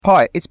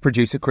Hi, it's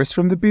producer Chris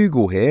from The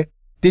Bugle here.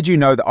 Did you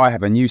know that I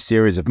have a new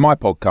series of my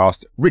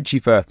podcast, Richie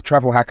Firth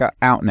Travel Hacker,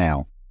 out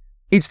now?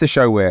 It's the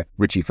show where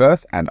Richie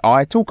Firth and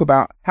I talk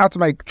about how to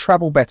make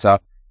travel better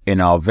in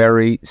our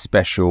very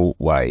special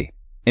way.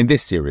 In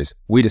this series,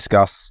 we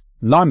discuss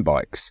Lime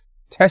bikes,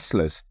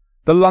 Teslas,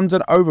 the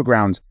London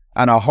Overground,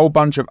 and a whole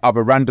bunch of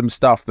other random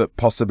stuff that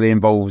possibly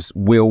involves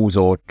wheels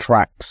or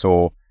tracks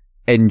or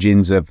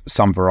engines of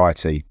some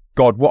variety.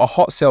 God, what a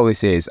hot sell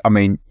this is. I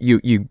mean,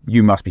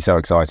 you must be so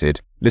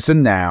excited.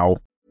 Listen now.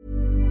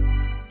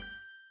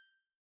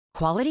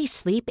 Quality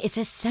sleep is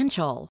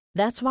essential.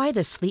 That's why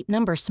the Sleep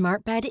Number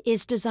Smart Bed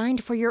is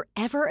designed for your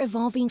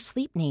ever-evolving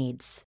sleep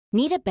needs.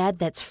 Need a bed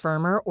that's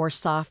firmer or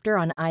softer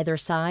on either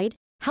side?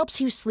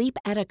 Helps you sleep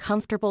at a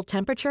comfortable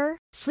temperature?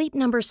 Sleep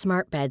Number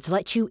Smart Beds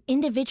let you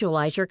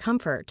individualize your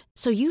comfort,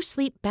 so you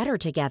sleep better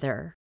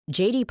together.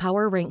 J.D.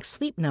 Power ranks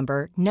Sleep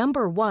Number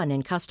number one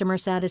in customer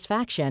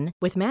satisfaction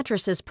with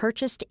mattresses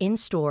purchased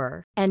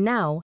in-store. And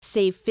now,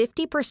 save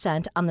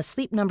 50% on the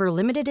Sleep Number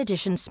Limited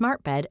Edition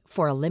Smart Bed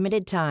for a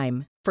limited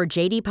time. For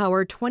J.D.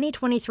 Power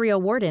 2023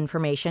 award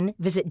information,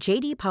 visit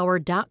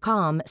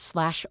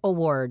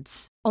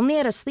jdpower.com/awards. Only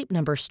at a Sleep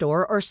Number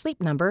store or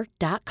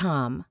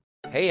sleepnumber.com.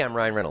 Hey, I'm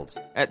Ryan Reynolds.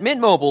 At Mint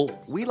Mobile,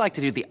 we like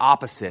to do the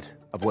opposite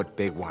of what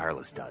Big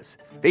Wireless does.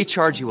 They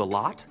charge you a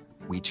lot.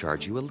 We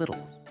charge you a little.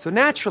 So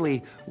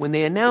naturally, when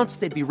they announced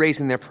they'd be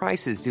raising their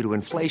prices due to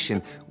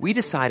inflation, we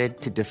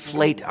decided to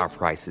deflate our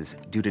prices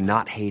due to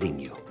not hating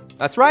you.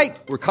 That's right.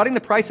 We're cutting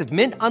the price of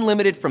Mint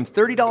Unlimited from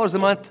 $30 a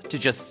month to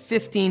just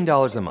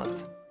 $15 a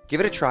month. Give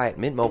it a try at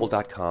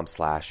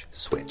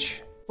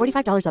mintmobile.com/switch.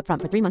 $45 up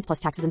front for 3 months plus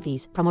taxes and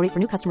fees. Promo rate for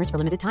new customers for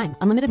limited time.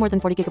 Unlimited more than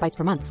 40 gigabytes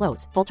per month.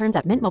 Slows full terms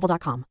at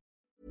mintmobile.com.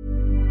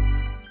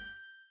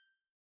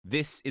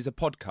 This is a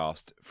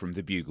podcast from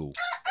The Bugle.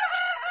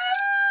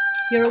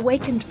 You're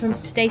awakened from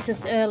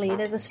stasis early.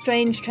 There's a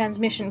strange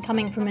transmission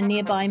coming from a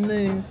nearby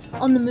moon.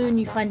 On the moon,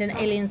 you find an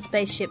alien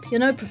spaceship. You're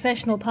no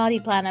professional party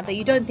planner, but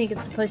you don't think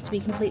it's supposed to be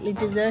completely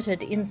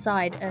deserted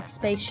inside a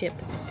spaceship.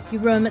 You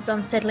roam its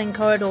unsettling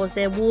corridors,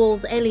 their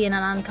walls alien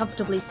and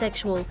uncomfortably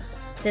sexual.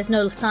 There's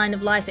no sign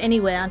of life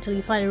anywhere until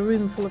you find a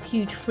room full of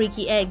huge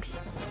freaky eggs.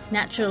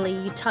 Naturally,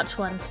 you touch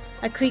one.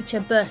 A creature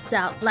bursts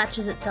out,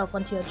 latches itself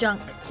onto your junk,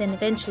 then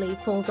eventually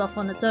falls off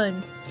on its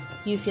own.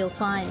 You feel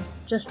fine.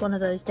 Just one of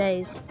those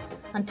days.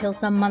 Until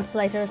some months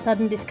later, a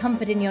sudden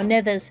discomfort in your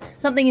nethers.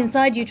 Something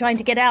inside you trying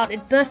to get out.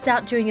 It bursts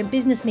out during a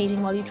business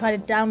meeting while you try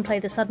to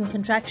downplay the sudden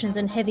contractions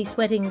and heavy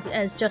sweating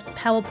as just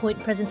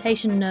PowerPoint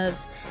presentation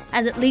nerves.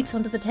 As it leaps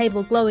onto the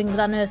table, glowing with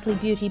unearthly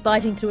beauty,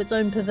 biting through its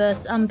own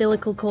perverse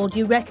umbilical cord,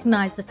 you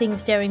recognize the thing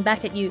staring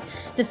back at you.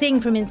 The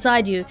thing from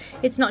inside you.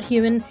 It's not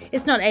human.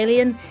 It's not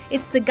alien.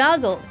 It's the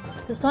Gargle.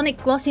 The sonic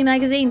glossy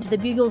magazine to the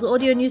Bugle's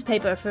audio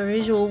newspaper for a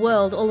visual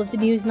world. All of the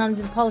news, none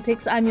of the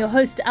politics. I'm your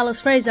host,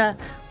 Alice Fraser.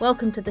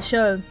 Welcome to the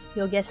show.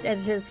 Your guest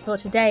editors for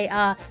today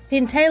are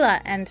Finn Taylor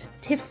and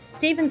Tiff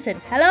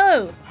Stevenson.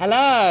 Hello!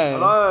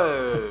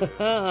 Hello!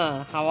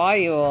 Hello! How are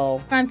you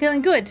all? I'm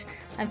feeling good.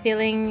 I'm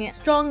feeling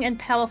strong and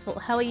powerful.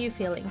 How are you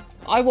feeling?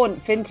 I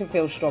want Finn to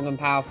feel strong and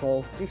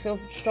powerful. Do you feel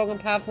strong and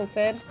powerful,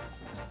 Finn?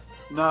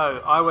 No,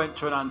 I went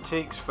to an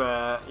antiques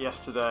fair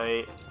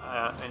yesterday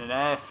in an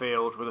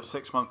airfield with a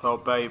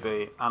 6-month-old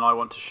baby, and I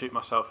want to shoot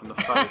myself in the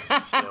face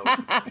still.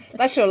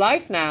 That's your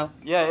life now.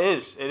 Yeah, it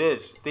is. It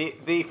is.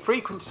 The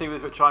frequency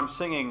with which I'm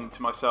singing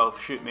to myself,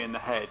 "Shoot me in the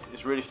head,"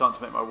 is really starting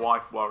to make my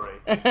wife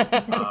worry.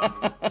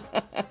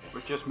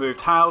 We've just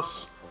moved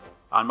house,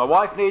 and my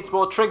wife needs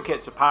more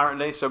trinkets,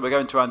 apparently, so we're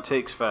going to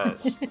antiques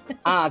fairs.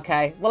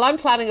 Okay. Well, I'm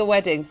planning a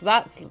wedding, so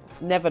that's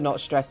never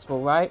not stressful,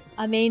 right?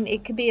 I mean,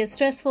 it could be as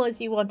stressful as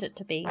you want it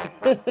to be.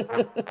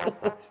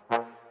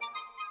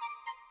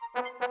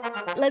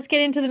 Let's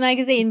get into the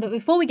magazine, but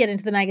before we get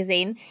into the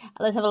magazine,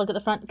 let's have a look at the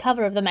front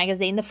cover of the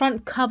magazine. The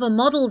front cover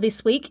model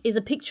this week is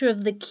a picture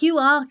of the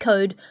QR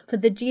code for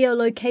the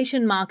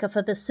geolocation marker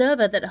for the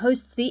server that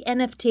hosts the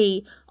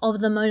NFT of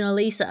the Mona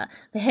Lisa.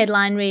 The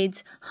headline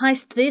reads,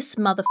 "Heist this,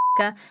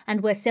 motherfucker,"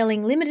 and we're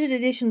selling limited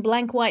edition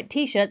blank white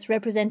t-shirts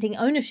representing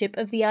ownership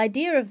of the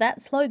idea of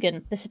that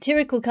slogan. The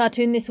satirical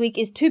cartoon this week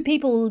is two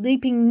people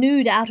leaping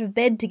nude out of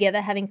bed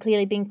together, having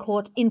clearly been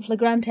caught in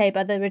flagrante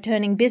by the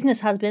returning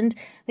business husband.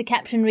 The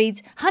caption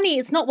reads, "Honey,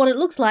 it's not what it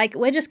looks like.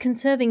 We're just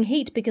conserving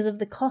heat because of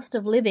the cost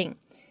of living."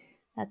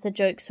 That's a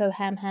joke so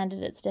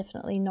ham-handed it's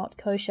definitely not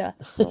kosher.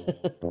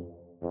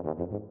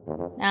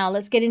 Now,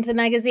 let's get into the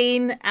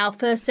magazine. Our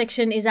first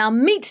section is our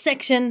meat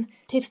section.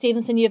 Tiff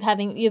Stevenson,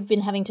 you've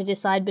been having to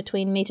decide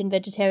between meat and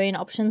vegetarian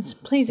options.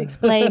 Please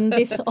explain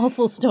this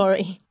awful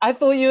story. I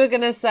thought you were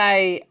going to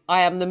say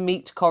I am the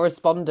meat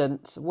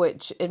correspondent,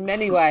 which in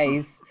many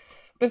ways,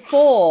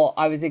 before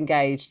I was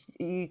engaged,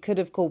 you could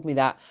have called me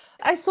that.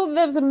 I saw that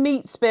there was a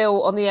meat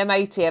spill on the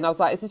M80 and I was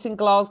like, is this in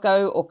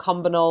Glasgow or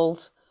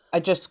Cumbernauld? I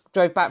just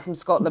drove back from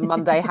Scotland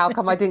Monday. How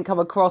come I didn't come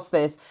across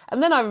this?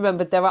 And then I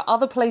remembered there are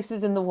other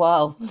places in the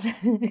world.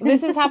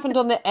 This has happened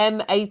on the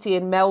M80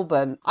 in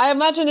Melbourne. I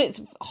imagine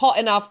it's hot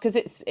enough because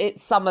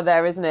it's summer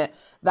there, isn't it?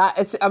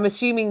 I'm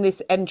assuming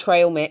this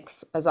entrail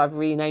mix, as I've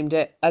renamed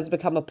it, has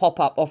become a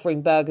pop-up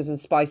offering burgers and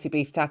spicy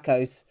beef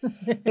tacos.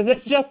 Because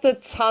it's just a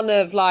ton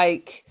of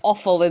like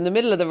offal in the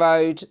middle of the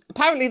road.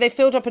 Apparently they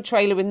filled up a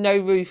trailer with no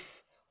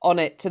roof on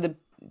it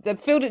they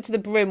filled it to the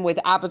brim with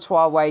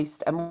abattoir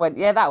waste and went,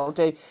 yeah, that'll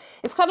do.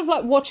 It's kind of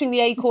like watching the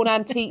Acorn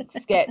Antique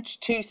sketch,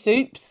 Two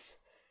Soups,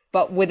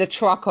 but with a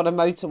truck on a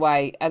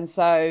motorway. And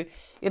so,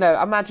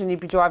 imagine you'd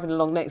be driving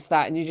along next to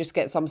that and you just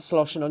get some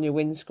sloshing on your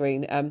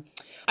windscreen.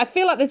 I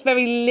feel like there's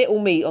very little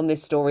meat on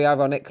this story,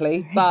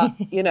 ironically, but,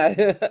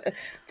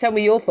 tell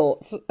me your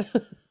thoughts.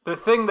 The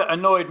thing that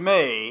annoyed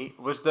me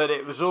was that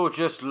it was all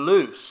just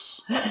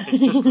loose. It's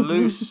just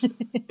loose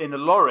in a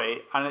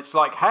lorry, and it's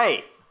like,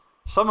 hey,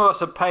 some of us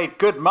have paid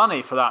good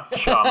money for that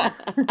chum,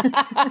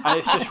 and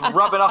it's just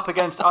rubbing up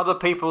against other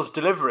people's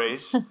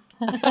deliveries.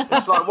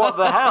 It's like, what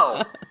the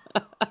hell?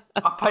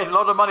 I paid a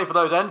lot of money for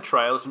those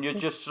entrails, and you're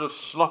just sort of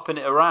slopping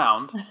it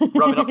around,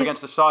 rubbing up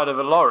against the side of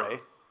a lorry.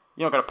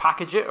 You're not going to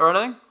package it or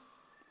anything?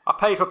 I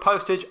paid for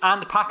postage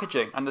and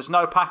packaging, and there's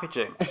no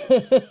packaging.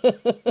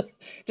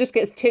 Just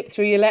gets tipped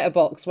through your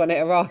letterbox when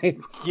it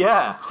arrives.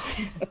 Yeah.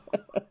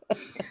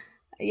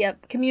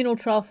 Yep, communal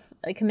trough,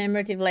 a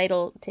commemorative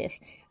ladle, Tiff.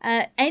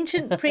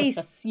 Ancient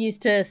priests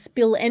used to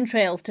spill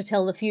entrails to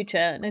tell the future,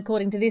 and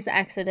according to this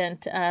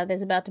accident,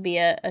 there's about to be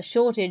a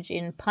shortage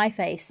in pie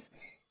face.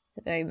 It's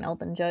a very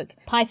Melbourne joke.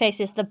 Pie face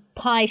is the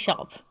pie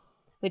shop,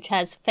 which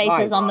has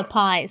faces on the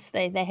pies.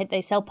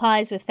 They sell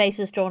pies with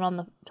faces drawn on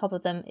the top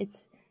of them.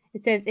 It's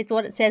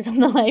what it says on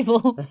the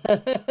label.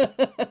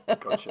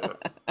 Gotcha.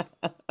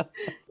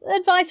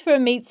 Advice for a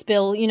meat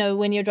spill,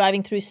 when you're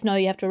driving through snow,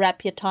 you have to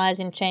wrap your tyres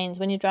in chains.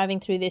 When you're driving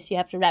through this, you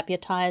have to wrap your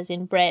tyres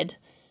in bread.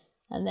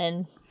 And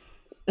then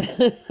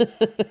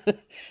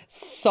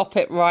sop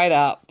it right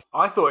up.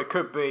 I thought it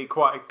could be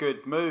quite a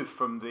good move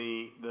from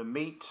the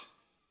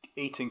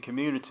meat-eating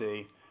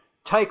community.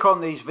 Take on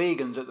these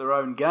vegans at their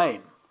own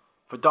game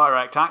for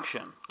direct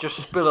action. Just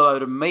spill a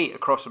load of meat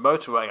across the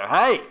motorway. Go,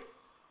 hey,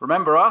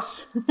 remember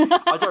us?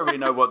 I don't really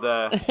know what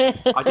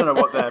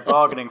they're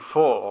bargaining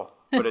for.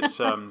 But it's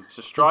a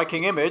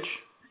striking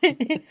image.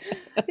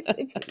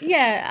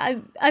 Yeah,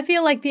 I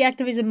feel like the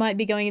activism might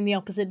be going in the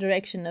opposite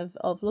direction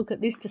of look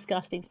at this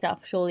disgusting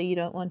stuff. Surely you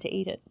don't want to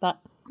eat it. But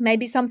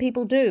maybe some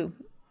people do.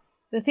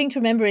 The thing to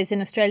remember is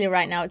in Australia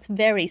right now, it's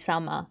very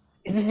summer.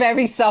 It's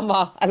very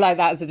summer. I like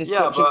that as a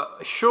description. Yeah,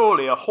 but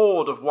surely a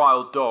horde of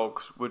wild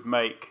dogs would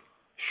make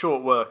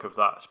short work of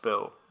that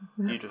spill,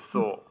 you'd have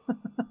thought.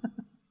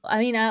 I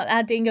mean,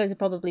 our dingoes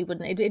probably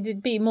wouldn't.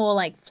 It'd be more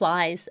like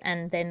flies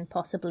and then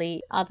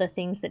possibly other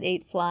things that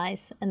eat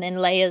flies and then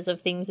layers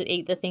of things that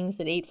eat the things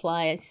that eat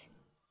flies.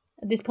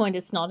 At this point,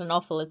 it's not an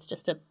offal. It's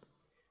just a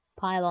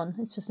pile-on.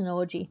 It's just an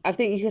orgy. I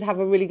think you could have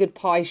a really good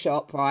pie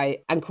shop,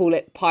 right, and call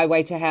it Pie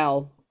Way to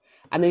Hell.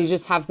 And then you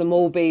just have them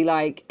all be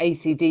like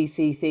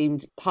AC/DC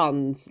themed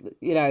puns,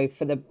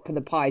 for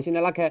the pies.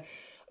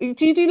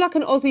 Do you do like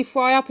an Aussie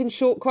fry up in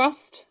short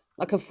crust?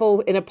 Like a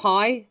full in a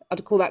pie?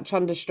 I'd call that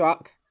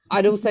Chunderstruck.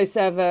 I'd also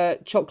serve a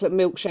chocolate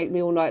milkshake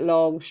me all night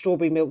long,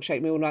 strawberry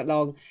milkshake me all night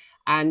long,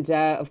 and,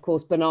 of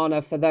course,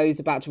 banana for those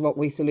about to rock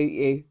We Salute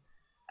You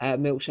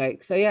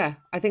milkshake. So, yeah,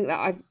 I think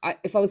that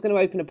if I was going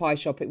to open a pie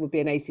shop, it would be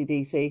an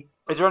AC/DC.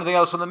 Is there anything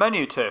else on the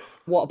menu, Tiff?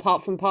 What,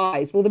 apart from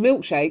pies? Well, the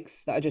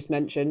milkshakes that I just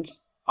mentioned.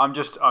 I'm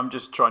just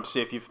trying to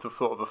see if you've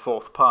thought of a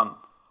fourth pun.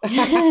 I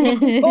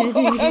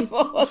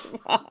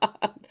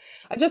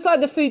just like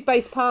the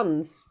food-based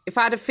puns. If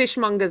I had a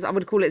fishmonger's, I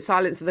would call it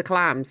Silence of the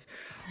Clams.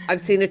 I've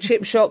seen a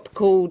chip shop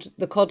called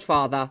The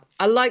Codfather.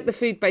 I like the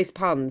food-based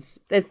puns.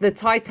 There's the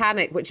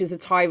Titanic, which is a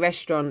Thai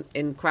restaurant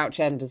in Crouch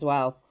End as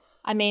well.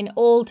 I mean,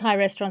 all Thai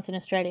restaurants in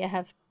Australia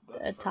have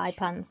Thai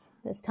puns.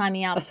 There's Tie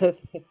Me Up.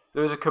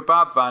 There was a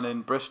kebab van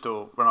in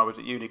Bristol when I was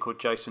at uni called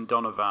Jason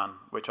Donovan,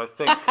 which I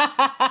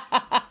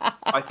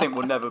think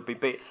will never be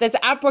beat. There's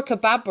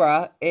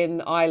Abracababra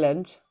in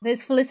Ireland.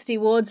 There's Felicity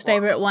Ward's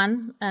favourite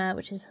one,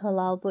 which is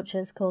Halal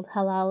Butchers, called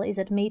Halal Is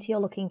It Meat You're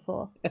Looking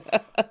For?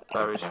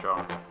 Very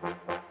strong.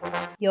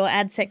 Your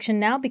ad section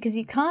now, because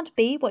you can't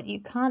be what you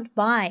can't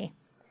buy.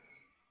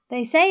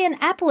 They say an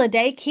apple a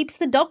day keeps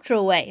the doctor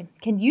away.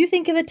 Can you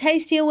think of a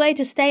tastier way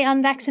to stay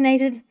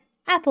unvaccinated?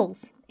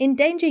 Apples.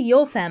 Endanger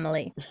your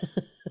family.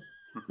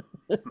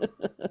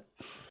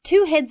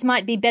 2 heads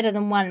might be better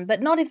than one,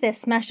 but not if they're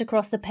smashed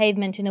across the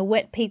pavement in a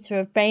wet pizza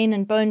of brain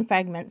and bone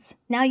fragments.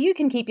 Now you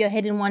can keep your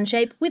head in one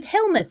shape with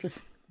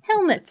helmets.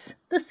 Helmets.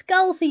 The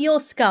skull for your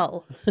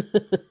skull.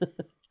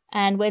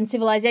 And when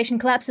civilization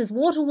collapses,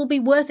 water will be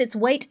worth its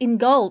weight in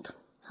gold.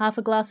 Half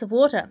a glass of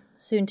water,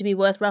 soon to be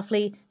worth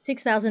roughly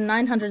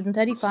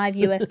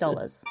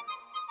 $6,935.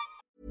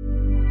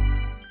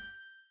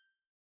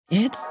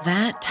 It's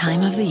that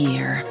time of the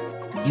year.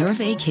 Your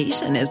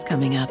vacation is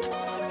coming up.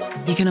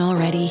 You can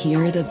already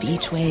hear the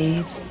beach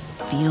waves,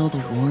 feel the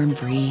warm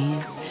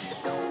breeze,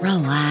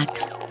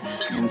 relax,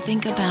 and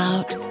think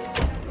about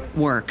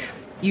Work.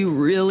 You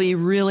really,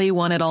 really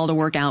want it all to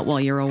work out while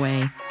you're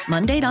away.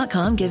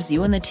 Monday.com gives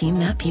you and the team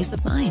that peace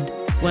of mind.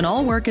 When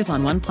all work is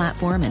on one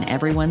platform and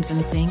everyone's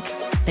in sync,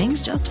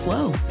 things just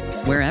flow.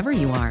 Wherever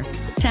you are,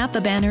 tap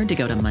the banner to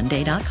go to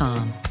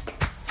Monday.com.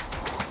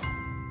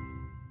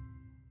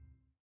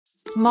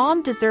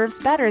 Mom deserves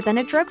better than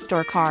a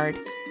drugstore card.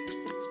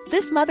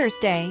 This Mother's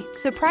Day,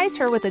 surprise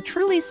her with a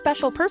truly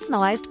special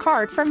personalized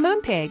card from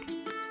Moonpig.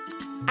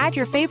 Add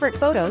your favorite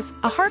photos,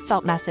 a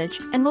heartfelt message,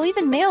 and we'll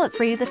even mail it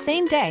for you the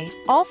same day,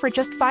 all for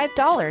just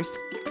 $5.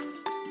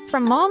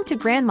 From mom to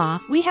grandma,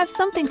 we have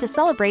something to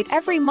celebrate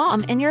every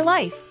mom in your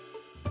life.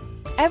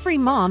 Every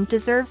mom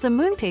deserves a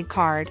Moonpig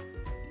card.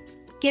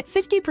 Get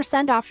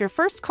 50% off your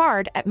first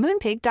card at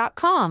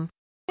Moonpig.com.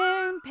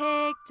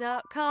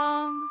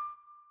 Moonpig.com.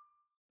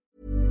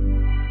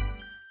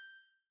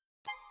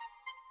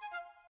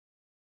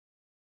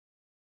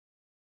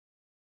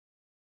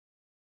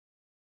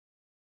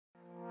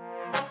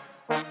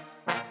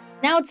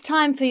 Now it's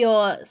time for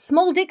your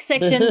small dick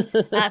section.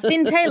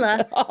 Finn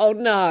Taylor. Oh,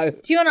 no.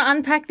 Do you want to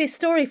unpack this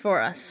story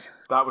for us?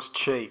 That was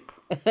cheap.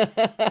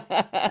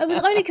 It was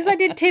only because I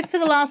did tiff for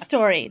the last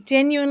story.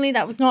 Genuinely,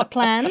 that was not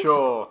planned.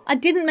 Sure. I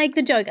didn't make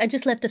the joke. I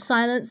just left a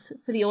silence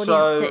for the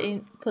audience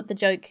to put the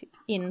joke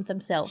in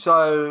themselves.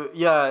 So,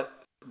 yeah,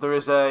 there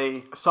is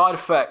a side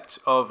effect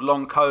of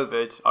long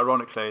COVID,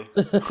 ironically,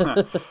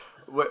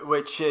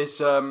 which is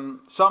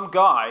some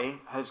guy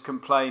has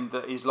complained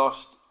that he's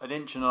lost 1.5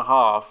 inches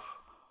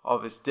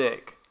of his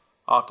dick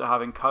after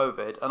having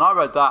COVID. And I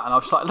read that and I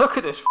was like, look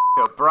at this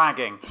f***er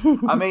bragging.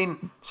 I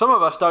mean, some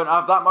of us don't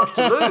have that much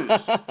to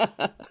lose.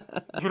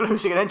 You're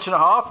losing 1.5 inches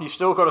and you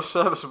still got a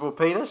serviceable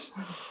penis.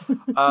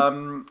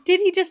 Did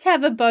he just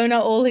have a boner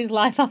all his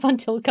life up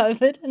until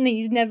COVID and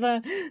he's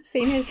never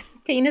seen his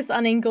penis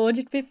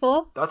unengorged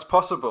before? That's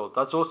possible.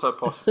 That's also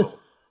possible.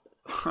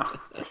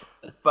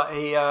 But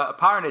he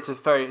apparently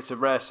it's a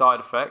rare side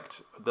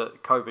effect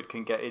that COVID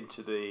can get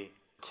into the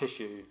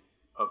tissue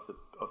of the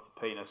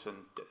penis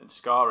and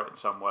scar it in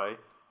some way,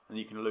 and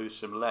you can lose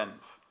some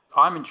length.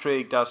 I'm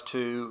intrigued as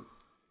to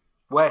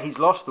where he's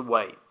lost the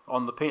weight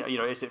on the penis. You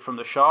know, is it from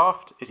the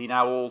shaft? Is he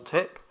now all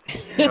tip?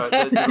 You know,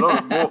 there's a lot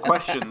of more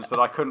questions that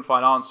I couldn't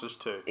find answers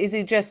to. Is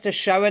he just a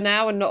shower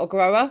now and not a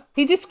grower?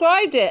 He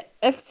described it.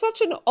 It's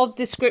such an odd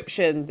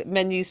description that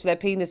men use for their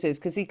penises,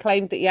 because he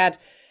claimed that he had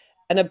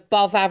an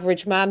above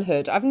average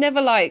manhood. I've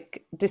never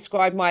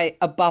described my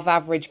above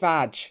average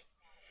vag.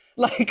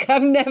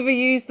 I've never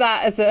used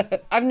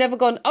that I've never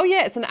gone, oh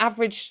yeah, it's an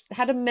average.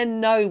 How do men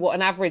know what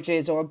an average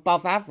is or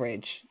above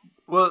average?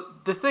 Well,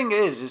 the thing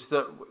is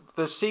that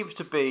there seems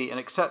to be an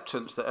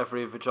acceptance that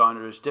every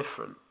vagina is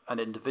different and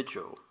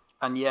individual,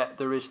 and yet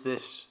there is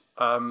this.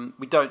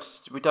 We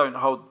don't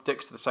hold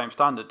dicks to the same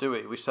standard, do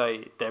we? We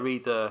say they're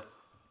either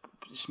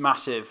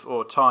massive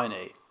or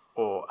tiny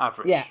or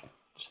average. Yeah.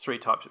 There's 3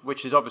 types,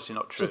 which is obviously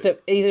not true. Just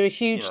either a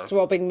huge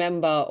throbbing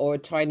member or a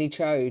tiny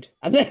chode.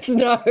 And there's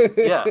no...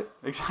 Yeah,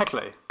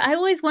 exactly. I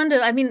always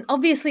wonder, I mean,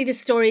 obviously this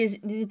story is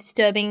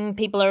disturbing.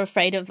 People are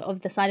afraid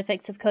of the side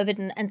effects of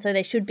COVID, and so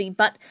they should be.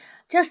 But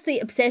just the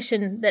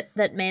obsession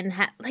that men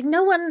have...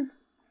 no one...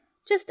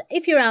 Just,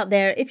 if you're out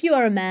there, if you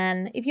are a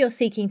man, if you're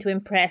seeking to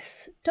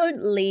impress,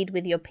 don't lead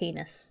with your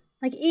penis.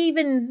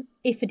 Even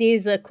if it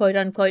is a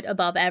quote-unquote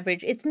above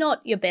average, it's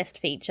not your best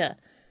feature.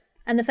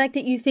 And the fact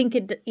that you think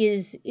it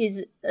is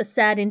a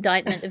sad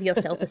indictment of your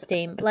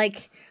self-esteem.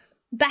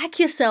 Back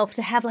yourself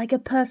to have a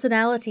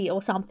personality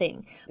or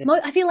something.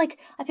 I feel like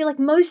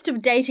most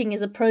of dating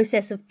is a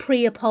process of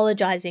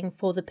pre-apologizing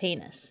for the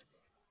penis.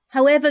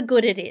 However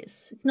good it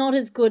is, it's not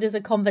as good as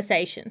a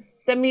conversation.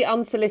 Send me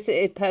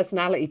unsolicited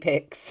personality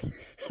pics.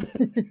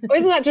 Or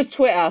isn't that just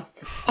Twitter?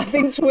 I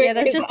think Twitter. Yeah,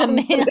 that's just a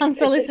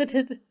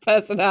unsolicited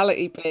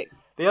personality pic.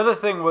 The other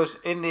thing was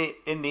in the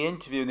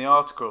interview, in the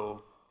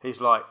article, he's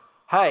like,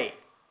 hey,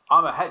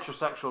 I'm a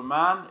heterosexual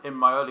man in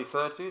my early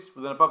 30s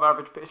with an above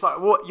average... It's like,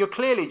 what? You're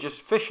clearly just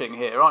fishing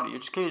here, aren't you? You're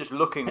just clearly just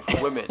looking for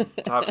women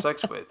to have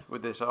sex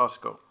with this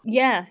article.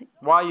 Yeah.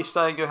 Why are you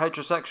saying you're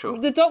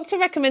heterosexual? The doctor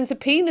recommends a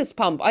penis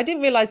pump. I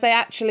didn't realise they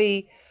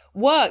actually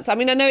worked. I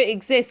mean, I know it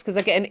exists because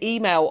I get an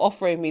email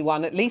offering me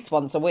one at least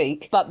once a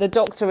week. But the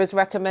doctor has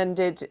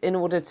recommended, in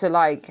order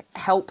to,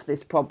 help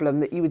this problem,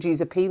 that you would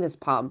use a penis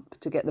pump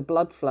to get the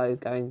blood flow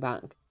going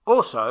back.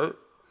 Also...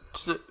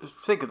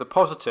 think of the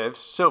positives,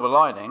 silver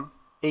lining,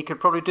 he could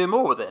probably do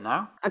more with it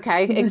now.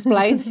 Okay,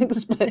 explain.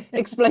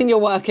 Explain your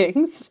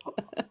workings.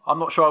 I'm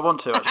not sure I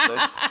want to, actually.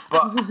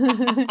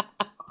 But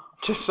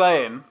just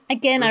saying.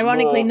 Again,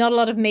 ironically, not a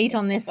lot of meat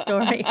on this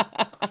story.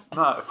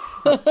 No.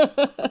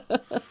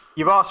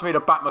 You've asked me to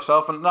back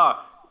myself, and no.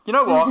 You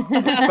know what?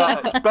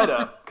 It's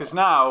better, because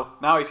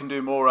now he can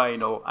do more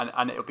anal,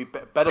 and it'll be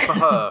better for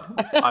her,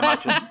 I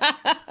imagine.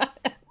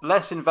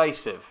 Less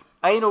invasive.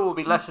 Anal will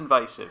be less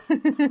invasive.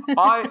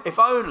 If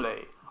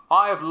only,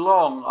 I have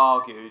long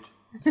argued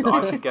that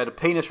I should get a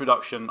penis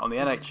reduction on the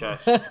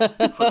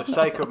NHS for the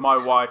sake of my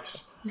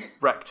wife's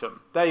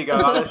rectum. There you go,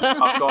 Alice.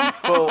 I've gone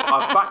full.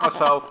 I've backed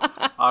myself.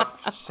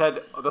 I've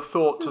said the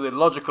thought to the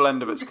logical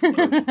end of its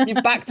conclusion.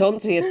 You've backed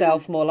onto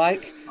yourself, more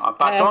like. I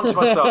backed onto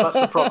myself. That's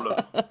the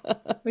problem.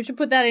 We should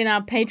put that in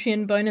our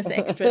Patreon bonus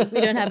extras.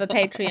 We don't have a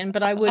Patreon,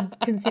 but I would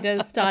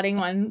consider starting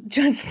one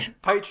just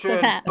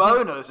Patreon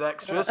bonus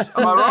extras.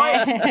 Am I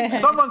right?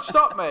 Someone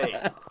stop me.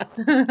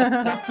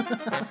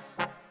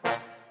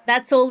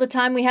 That's all the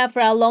time we have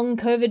for our long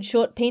COVID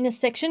short penis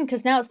section,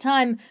 because now it's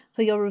time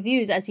for your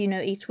reviews. As you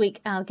know, each week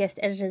our guest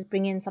editors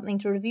bring in something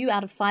to review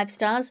out of 5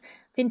 stars.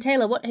 Finn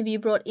Taylor, what have you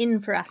brought in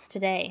for us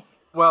today?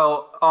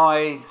 Well,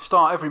 I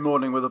start every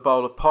morning with a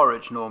bowl of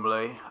porridge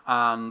normally,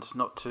 and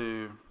not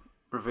to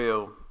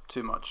reveal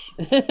too much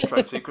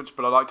trade secrets,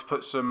 but I like to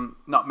put some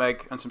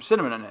nutmeg and some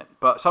cinnamon in it.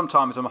 But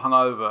sometimes I'm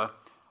hungover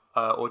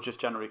or just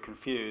generally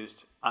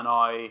confused,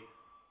 and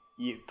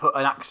you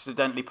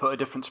accidentally put a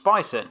different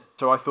spice in.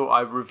 So I thought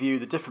I'd review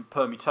the different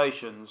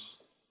permutations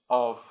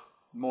of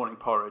morning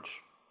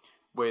porridge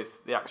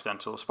with the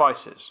accidental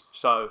spices.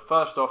 So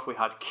first off, we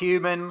had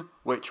cumin,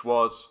 which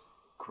was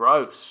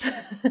gross.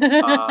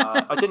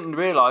 I didn't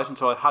realise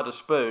until I had a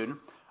spoon.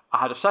 I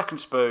had a second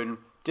spoon,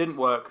 didn't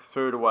work,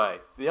 threw it away.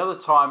 The other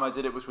time I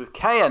did it was with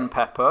cayenne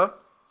pepper,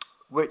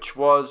 which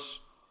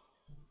was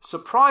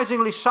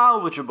surprisingly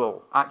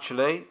salvageable,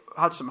 actually.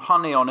 Had some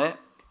honey on it.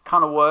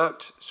 Kind of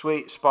worked,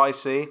 sweet,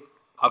 spicy.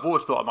 I've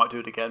always thought I might do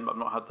it again, but I've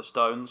not had the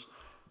stones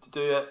to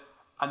do it.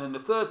 And then the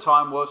third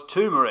time was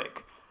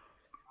turmeric.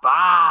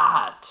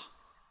 Bad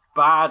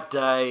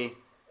day.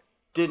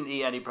 Didn't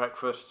eat any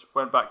breakfast,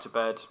 went back to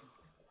bed,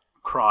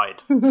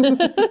 cried. Those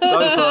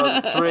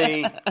are the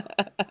 3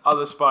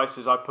 other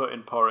spices I put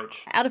in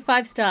porridge. Out of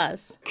 5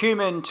 stars.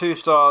 Cumin, 2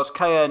 stars.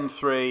 Cayenne,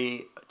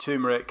 3.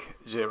 Turmeric,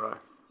 0.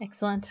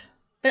 Excellent.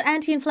 But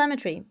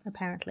anti-inflammatory,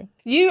 apparently.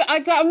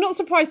 I'm not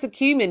surprised the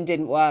cumin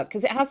didn't work,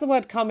 because it has the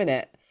word come in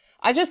it.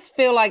 I just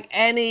feel like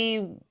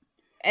any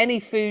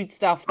food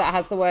stuff that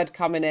has the word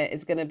come in it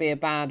is going to be a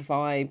bad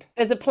vibe.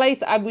 There's a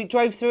place, we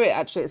drove through it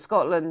actually at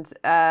Scotland,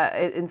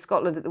 in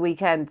Scotland at the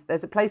weekend.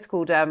 There's a place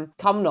called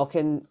Cumnock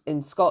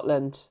in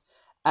Scotland,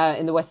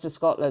 in the west of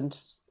Scotland.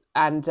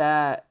 And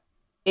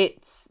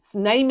it's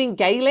naming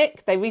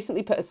Gaelic. They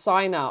recently put a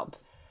sign up,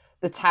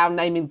 the town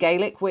name in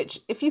Gaelic,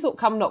 which if you thought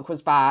Cumnock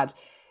was bad,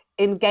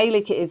 in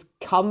Gaelic it is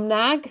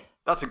Cumnag.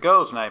 That's a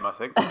girl's name, I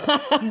think. Is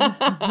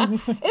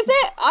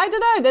it? I don't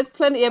know. There's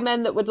plenty of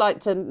men that would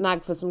like to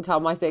nag for some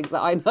cum, I think, that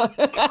I know.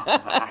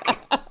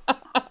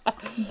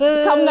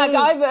 Cumnag.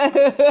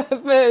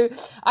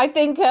 I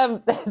think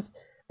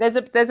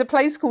there's a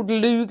place called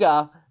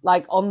Luga,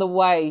 like on the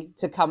way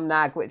to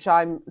Cumnag, which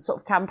I'm sort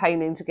of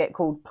campaigning to get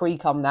called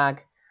pre-Cumnag.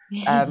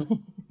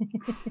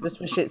 Just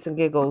for shits and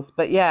giggles.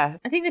 But yeah.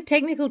 I think the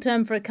technical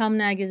term for a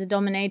cumnag is a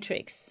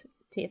dominatrix,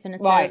 Tiff, and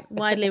it's right. a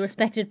widely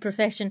respected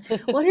profession.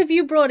 What have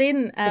you brought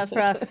in for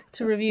us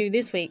to review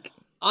this week?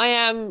 I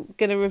am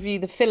going to review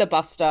the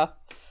filibuster,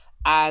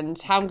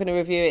 and how I'm going to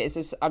review it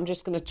is I'm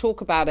just going to talk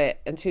about it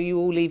until you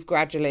all leave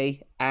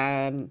gradually,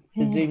 the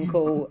Zoom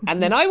call,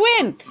 and then I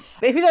win.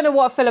 But if you don't know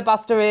what a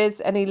filibuster is,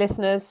 any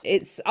listeners,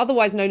 it's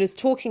otherwise known as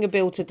talking a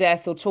bill to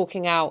death or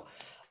talking out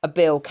a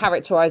bill,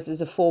 characterised as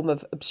a form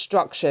of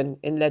obstruction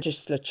in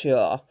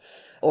legislature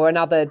or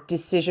another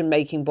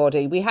decision-making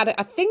body.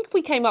 I think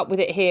we came up with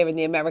it here and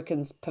the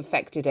Americans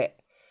perfected it,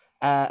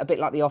 a bit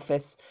like The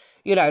Office.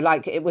 You know,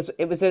 like it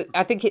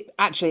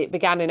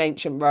began in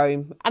ancient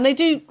Rome. And they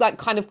do like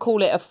kind of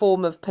call it a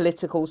form of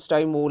political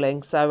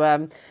stonewalling.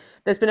 So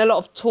there's been a lot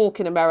of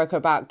talk in America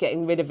about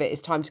getting rid of it.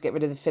 It's time to get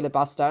rid of the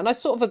filibuster. And I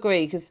sort of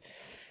agree, because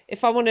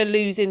if I want to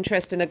lose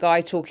interest in a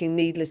guy talking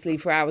needlessly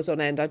for hours on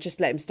end, I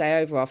just let him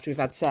stay over after we've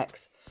had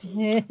sex.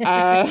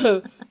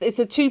 It's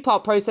a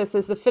 2-part process.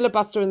 There's the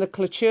filibuster and the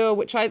clôture,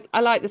 which I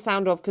like the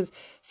sound of, because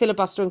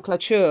filibuster and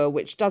clôture,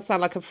 which does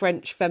sound like a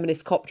French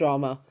feminist cop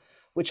drama,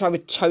 which I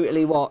would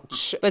totally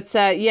watch. But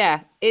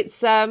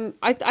it's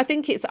I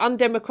think it's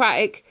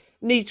undemocratic,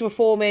 needs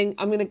reforming.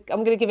 I'm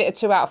gonna give it a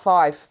 2 out of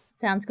 5.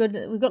 Sounds good.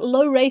 We've got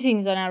low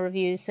ratings on our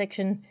reviews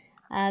section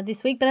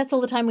this week, but that's all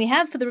the time we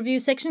have for the review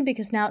section,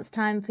 because now it's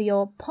time for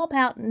your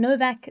pop-out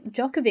Novak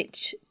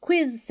Djokovic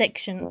quiz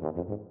section.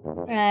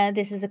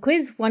 This is a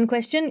quiz. 1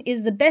 question.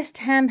 Is the best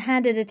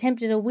ham-handed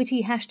attempt at a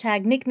witty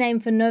hashtag nickname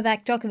for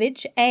Novak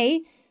Djokovic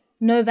A,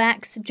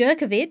 Novak's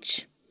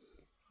Djokovic,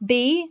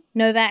 B,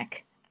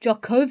 Novak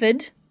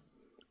Djokovid,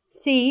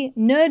 C,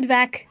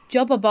 Nerdvac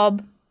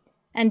Jobabob,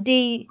 and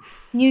D,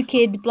 New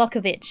Kid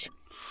Blokovic?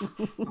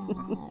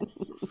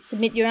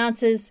 Submit your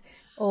answers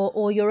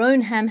or your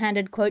own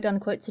ham-handed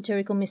quote-unquote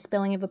satirical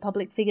misspelling of a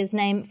public figure's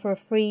name for a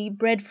free,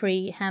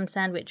 bread-free ham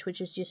sandwich,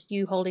 which is just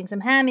you holding some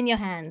ham in your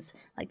hands,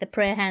 like the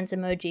prayer hands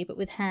emoji, but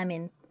with ham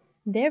in.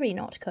 Very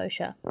not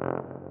kosher.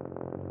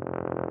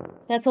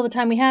 That's all the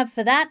time we have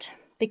for that,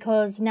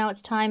 because now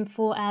it's time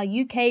for our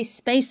UK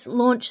space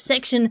launch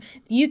section.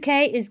 The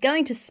UK is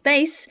going to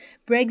space.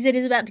 Brexit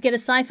is about to get a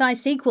sci-fi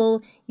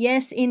sequel.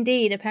 Yes,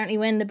 indeed. Apparently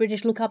when the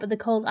British look up at the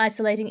cold,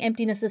 isolating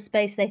emptiness of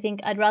space, they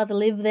think, I'd rather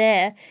live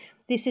there.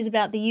 This is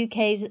about the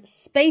UK's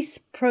space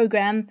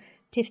programme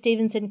Tiff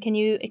Stevenson, can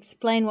you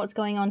explain what's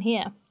going on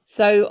here?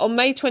 So on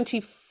May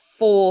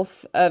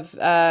 24th of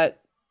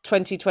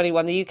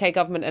 2021, the UK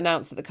government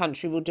announced that the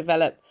country will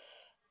develop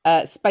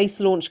space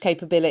launch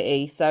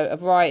capability. So a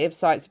variety of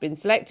sites have been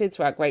selected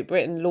throughout Great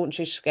Britain. Launch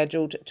is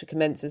scheduled to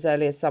commence as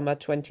early as summer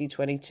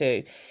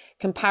 2022.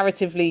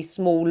 Comparatively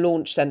small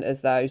launch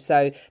centres, though.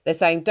 So they're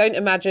saying, don't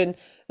imagine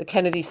the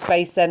Kennedy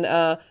Space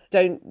Centre.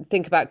 Don't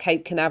think about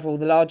Cape Canaveral.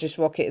 The largest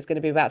rocket is going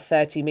to be about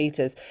 30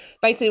 metres.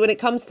 Basically, when it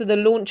comes to the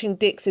launching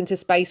dicks into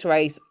space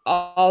race,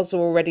 ours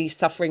are already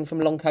suffering from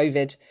long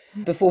COVID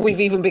before we've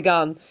even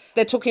begun.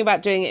 They're talking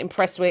about doing it in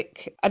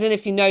Prestwick. I don't know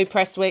if you know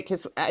Prestwick.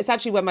 It's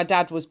actually where my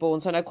dad was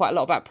born, so I know quite a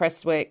lot about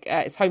Prestwick.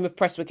 It's home of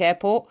Prestwick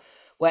Airport,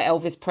 where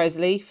Elvis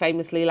Presley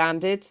famously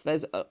landed. So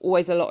there's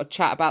always a lot of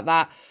chat about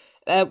that.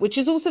 Which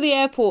is also the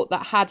airport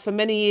that had for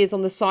many years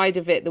on the side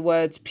of it the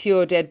words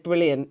 "pure, dead,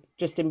 brilliant"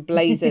 just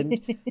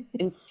emblazoned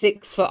in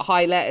 6-foot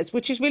high letters,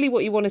 which is really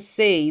what you want to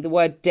see, the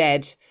word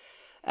 "dead"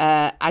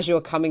 as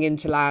you're coming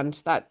into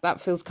land. That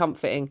feels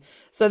comforting.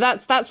 So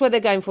that's where they're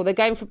going for. They're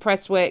going for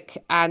Prestwick,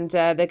 and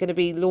they're going to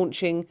be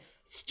launching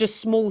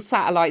just small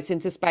satellites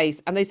into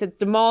space. And they said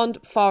demand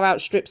far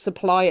outstrips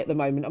supply at the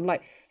moment. I'm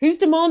like, who's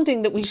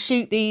demanding that we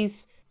shoot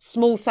these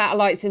small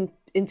satellites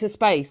into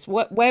space?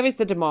 Where is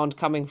the demand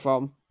coming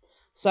from?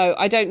 So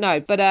I don't know,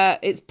 but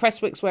it's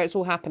Prestwick's where it's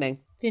all happening.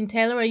 Finn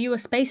Taylor, are you a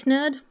space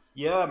nerd?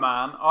 Yeah,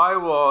 man. I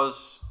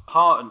was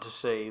heartened to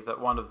see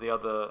that one of the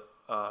other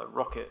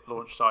rocket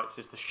launch sites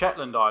is the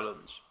Shetland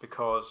Islands,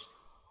 because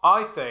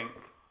I think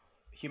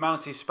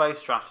humanity's space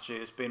strategy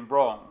has been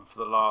wrong for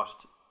the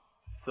last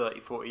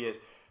 30, 40 years,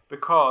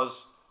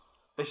 because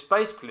they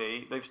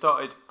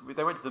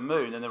went to the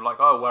moon and they were like,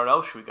 oh, where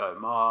else should we go?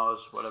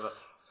 Mars, whatever.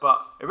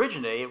 But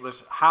originally it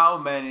was how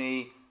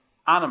many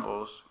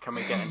animals can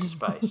we get into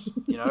space?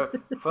 You know,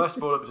 first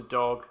of all it was a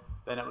dog,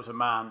 then it was a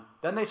man,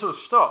 then they sort of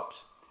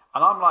stopped,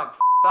 and I'm like,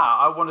 that,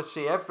 I want to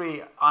see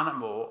every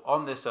animal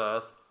on this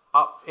earth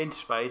up into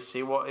space,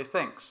 see what it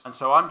thinks. And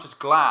so I'm just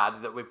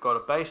glad that we've got a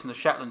base in the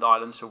Shetland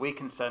Islands so we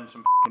can send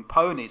some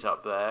ponies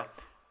up there.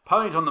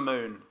 Ponies on the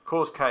moon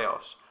cause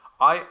chaos.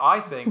 I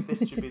think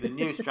this should be the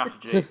new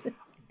strategy.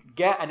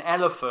 Get an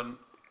elephant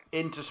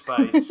into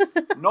space,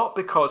 not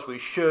because we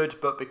should,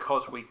 but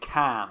because we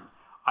can.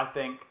 I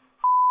think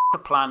the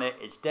planet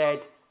is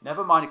dead.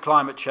 Never mind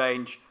climate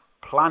change,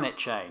 planet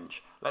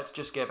change. Let's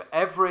just give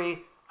every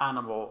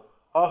animal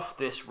off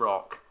this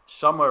rock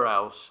somewhere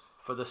else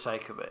for the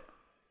sake of it.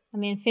 I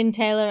mean, Finn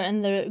Taylor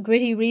and the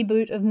gritty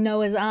reboot of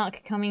Noah's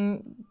Ark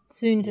coming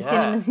soon to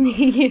cinemas near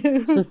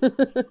you.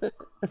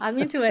 I'm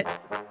into it.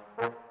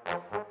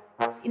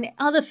 In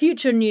other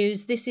future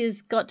news, this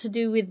has got to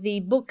do with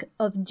the Book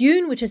of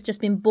Dune, which has just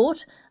been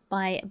bought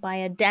by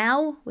a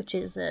DAO, which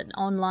is an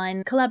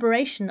online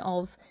collaboration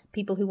of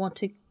people who want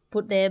to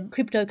put their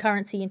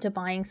cryptocurrency into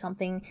buying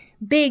something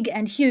big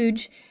and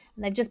huge.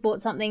 And they've just bought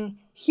something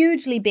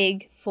hugely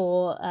big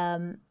for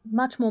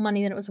much more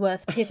money than it was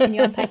worth. Tiff, can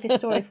you unpack this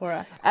story for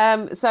us?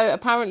 So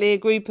apparently a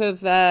group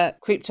of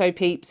crypto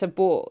peeps have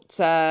bought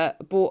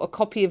a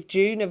copy of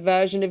Dune, a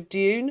version of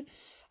Dune.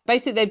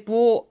 Basically, they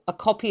bought a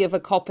copy of a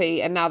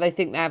copy, and now they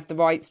think they have the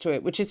rights to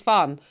it, which is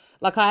fun.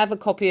 Like, I have a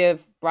copy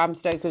of Bram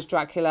Stoker's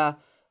Dracula,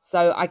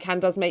 so I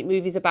does make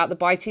movies about the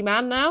bitey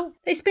man now.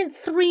 They spent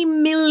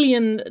 $3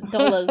 million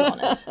on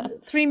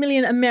it. $3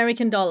 million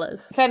American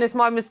dollars. Fairness,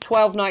 mine was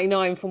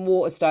 $12.99 from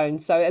Waterstone,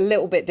 so a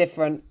little bit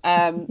different.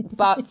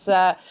 But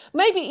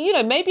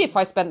maybe if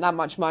I spent that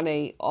much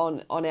money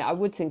on it, I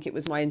would think it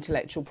was my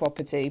intellectual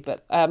property.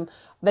 But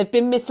they've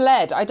been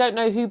misled. I don't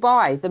know who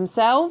buy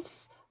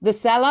themselves. The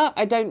seller,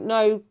 I don't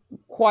know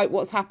quite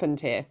what's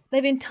happened here.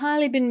 They've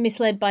entirely been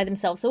misled by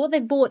themselves. So what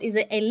they've bought is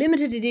a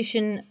limited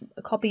edition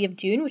copy of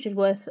Dune, which is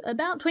worth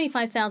about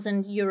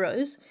 25,000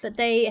 euros. But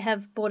they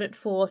have bought it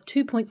for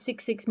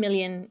 2.66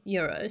 million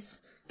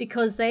euros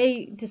because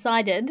they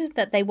decided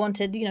that they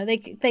wanted,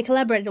 they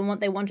collaborated on what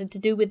they wanted to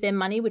do with their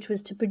money, which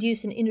was to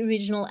produce an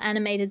original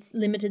animated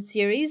limited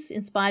series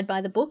inspired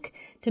by the book,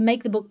 to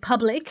make the book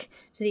public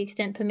to the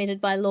extent permitted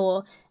by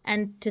law,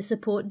 and to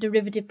support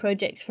derivative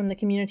projects from the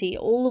community,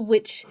 all of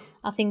which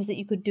are things that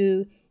you could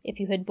do if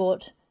you had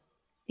bought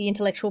the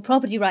intellectual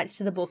property rights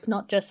to the book,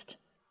 not just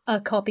a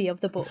copy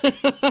of the book.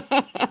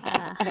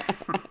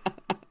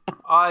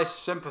 I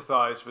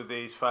sympathise with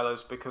these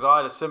fellas because I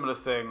had a similar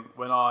thing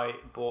when I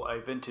bought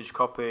a vintage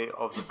copy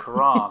of the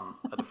Quran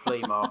at a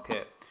flea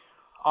market.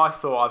 I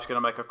thought I was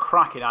going to make a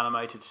cracking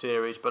animated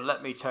series, but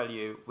let me tell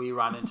you, we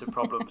ran into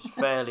problems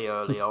fairly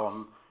early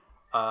on.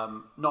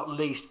 Not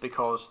least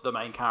because the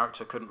main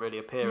character couldn't really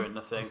appear in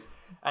the thing.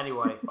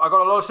 Anyway, I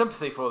got a lot of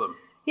sympathy for them.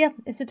 Yeah,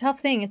 it's a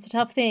tough thing.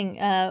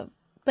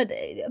 But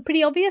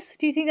pretty obvious.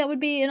 Do you think that would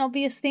be an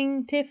obvious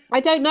thing, Tiff? I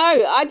don't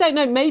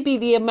know. Maybe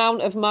the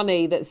amount of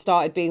money that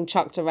started being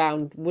chucked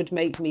around would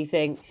make me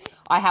think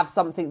I have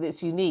something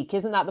that's unique.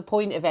 Isn't that the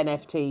point of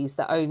NFTs?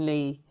 That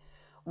only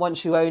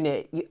once you own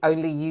it,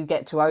 only you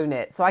get to own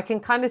it. So I can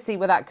kind of see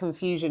where that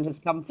confusion has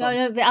come from.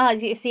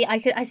 You see,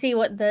 I see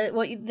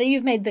what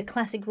you've made the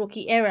classic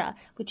rookie error,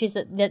 which is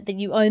that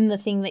you own the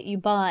thing that you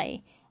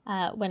buy.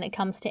 when it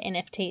comes to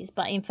NFTs.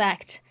 But in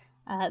fact,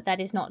 that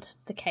is not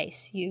the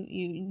case.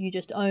 You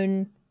just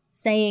own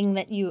saying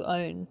that you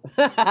own.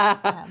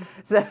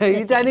 So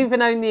you don't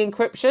even own the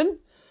encryption?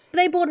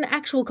 They bought an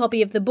actual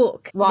copy of the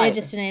book. Right. They're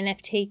just an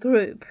NFT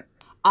group.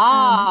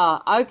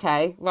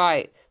 Okay,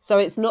 right. So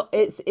it's not.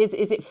 Is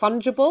it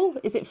fungible?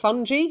 Is it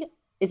fungi?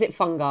 Is it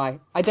fungi?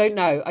 I don't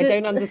know. I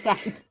don't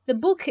understand. The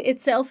book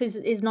itself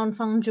is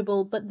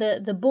non-fungible, but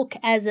the book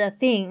as a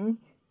thing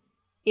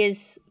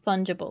is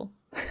fungible.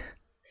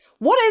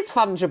 What is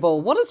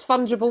fungible? What does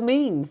fungible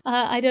mean?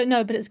 I don't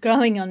know, but it's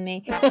growing on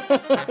me.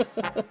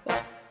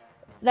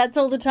 That's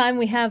all the time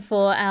we have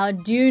for our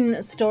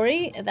Dune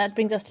story. That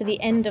brings us to the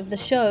end of the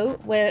show.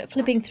 We're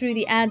flipping through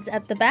the ads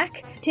at the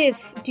back.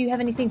 Tiff, do you have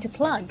anything to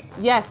plug?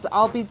 Yes,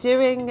 I'll be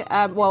doing,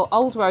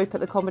 Old Rope at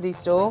the Comedy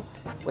Store,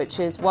 which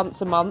is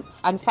once a month.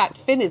 In fact,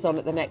 Finn is on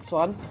at the next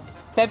one,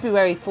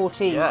 February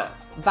 14th. Yeah.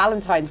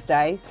 Valentine's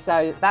Day,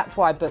 so that's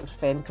why I booked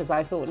Finn, because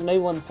I thought no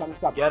one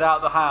sums up... Get out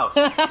of the house.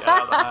 Get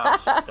out of the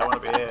house. Don't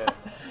want to be here.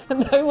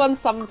 No one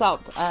sums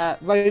up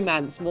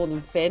romance more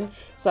than Finn.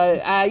 So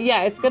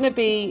that's going to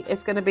be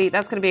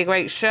a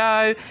great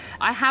show.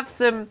 I have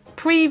some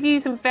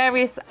previews and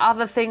various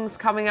other things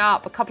coming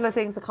up. A couple of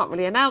things I can't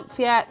really announce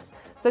yet.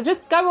 So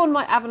just have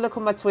a look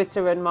on my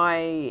Twitter and my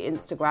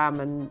Instagram,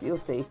 and you'll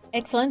see.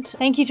 Excellent.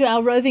 Thank you to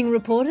our roving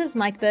reporters,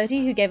 Mike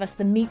Bertie, who gave us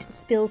the meat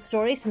spill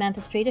story,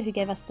 Samantha Streeter, who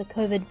gave us the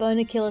COVID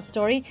boner killer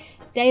story,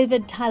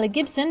 David Tyler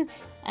Gibson,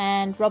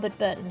 and Robert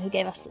Burton, who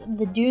gave us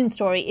the Dune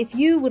story. If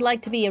you would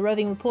like to be a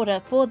roving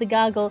reporter for The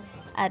Gargle,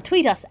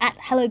 tweet us at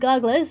Hello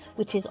Garglers,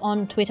 which is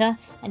on Twitter,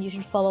 and you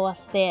should follow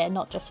us there,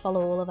 not just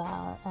follow all of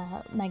our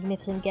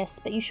magnificent guests,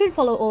 but you should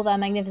follow all of our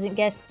magnificent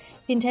guests.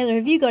 Finn Taylor,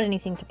 have you got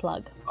anything to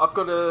plug? I've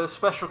got a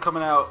special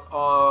coming out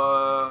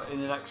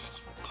in the next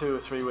 2 or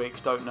 3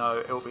 weeks, don't know.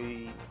 It'll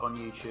be on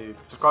YouTube.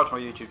 Subscribe to my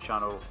YouTube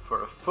channel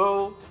for a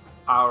full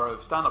hour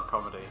of stand-up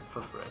comedy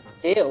for free.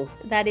 Deal.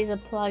 That is a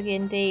plug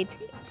indeed.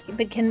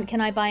 But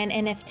can I buy an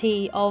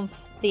NFT of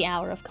the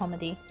hour of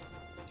comedy?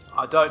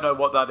 I don't know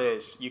what that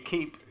is. You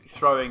keep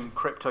throwing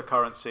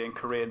cryptocurrency and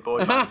Korean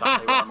boy bands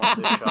at me when I'm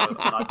on this show, and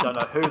I don't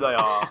know who they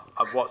are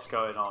and what's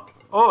going on.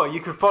 Or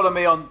you can follow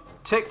me on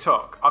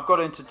TikTok. I've got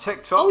into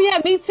TikTok. Oh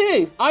yeah, me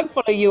too. I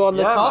follow you on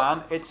the top. Yeah,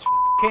 man, it's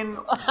f***ing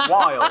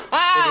wild.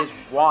 It is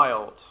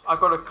wild.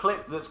 I've got a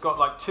clip that's got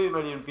like 2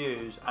 million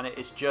views, and it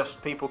is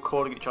just people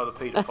calling each other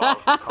paedophiles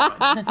in the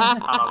comments. And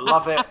I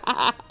love it.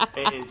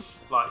 It is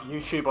like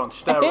YouTube on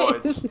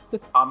steroids.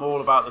 I'm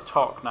all about the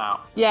talk now.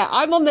 Yeah,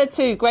 I'm on there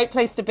too. Great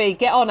place to be.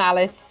 Get on,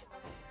 Alice.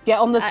 Get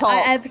on the top.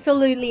 I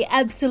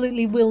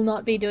absolutely will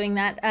not be doing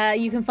that.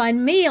 You can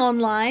find me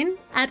online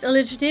at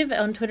Alliterative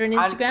on Twitter and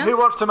Instagram. And who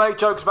wants to make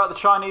jokes about the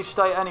Chinese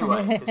state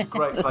anyway? It's a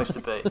great place to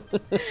be.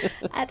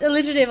 At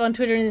Alliterative on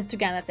Twitter and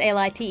Instagram. That's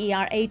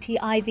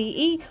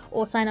ALITERATIVE.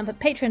 Or sign up at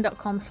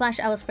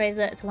patreon.com/Alice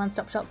Fraser. It's a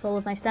one-stop shop for all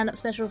of my stand-up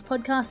specials,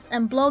 podcasts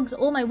and blogs,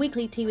 or my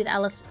weekly Tea with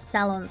Alice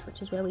salons,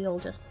 which is where we all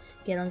just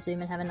get on Zoom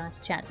and have a nice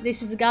chat.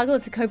 This is The Gargle.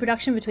 It's a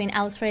co-production between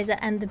Alice Fraser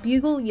and The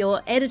Bugle.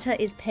 Your editor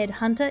is Ped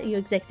Hunter. Your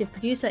executive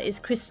producer is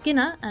Chris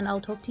Skinner. And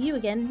I'll talk to you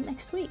again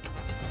next week.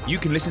 You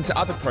can listen to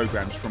other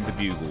programmes from The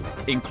Bugle,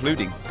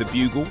 including The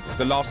Bugle,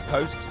 The Last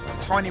Post,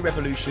 Tiny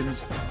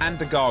Revolutions, and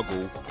The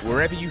Gargle,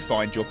 wherever you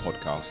find your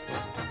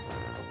podcasts.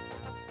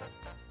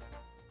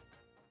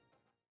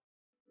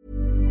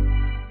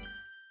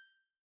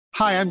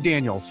 Hi, I'm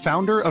Daniel,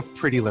 founder of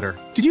Pretty Litter.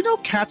 Did you know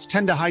cats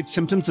tend to hide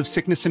symptoms of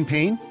sickness and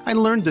pain? I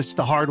learned this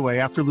the hard way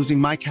after losing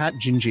my cat,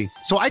 Gingy.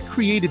 So I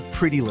created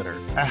Pretty Litter,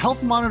 a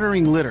health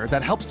monitoring litter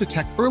that helps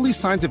detect early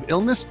signs of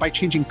illness by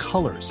changing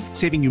colors,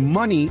 saving you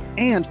money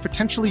and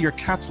potentially your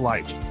cat's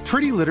life.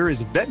 Pretty Litter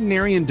is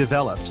veterinarian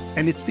developed,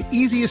 and it's the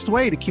easiest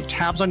way to keep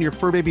tabs on your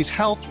fur baby's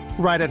health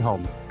right at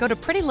home. Go to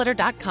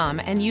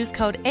prettylitter.com and use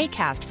code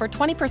ACAST for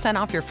 20%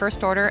 off your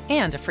first order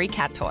and a free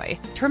cat toy.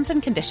 Terms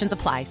and conditions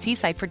apply. See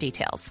site for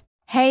details.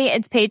 Hey,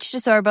 it's Paige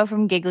DeSorbo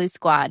from Giggly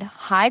Squad.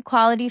 High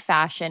quality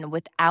fashion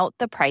without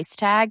the price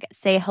tag.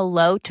 Say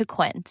hello to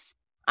Quince.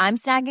 I'm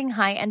snagging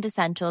high-end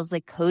essentials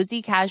like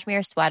cozy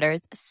cashmere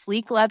sweaters,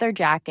 sleek leather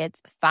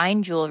jackets,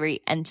 fine jewelry,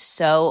 and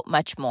so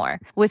much more.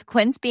 With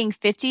Quince being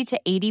 50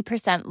 to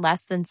 80%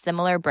 less than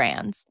similar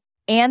brands.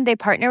 And they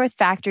partner with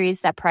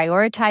factories that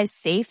prioritize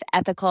safe,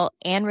 ethical,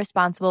 and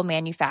responsible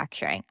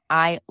manufacturing.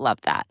 I love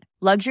that.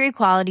 Luxury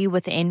quality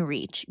within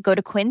reach. Go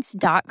to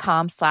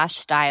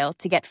quince.com/style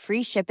to get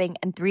free shipping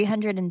and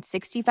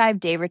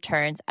 365-day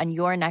returns on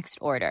your next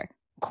order.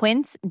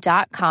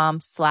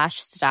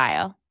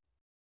 Quince.com/style.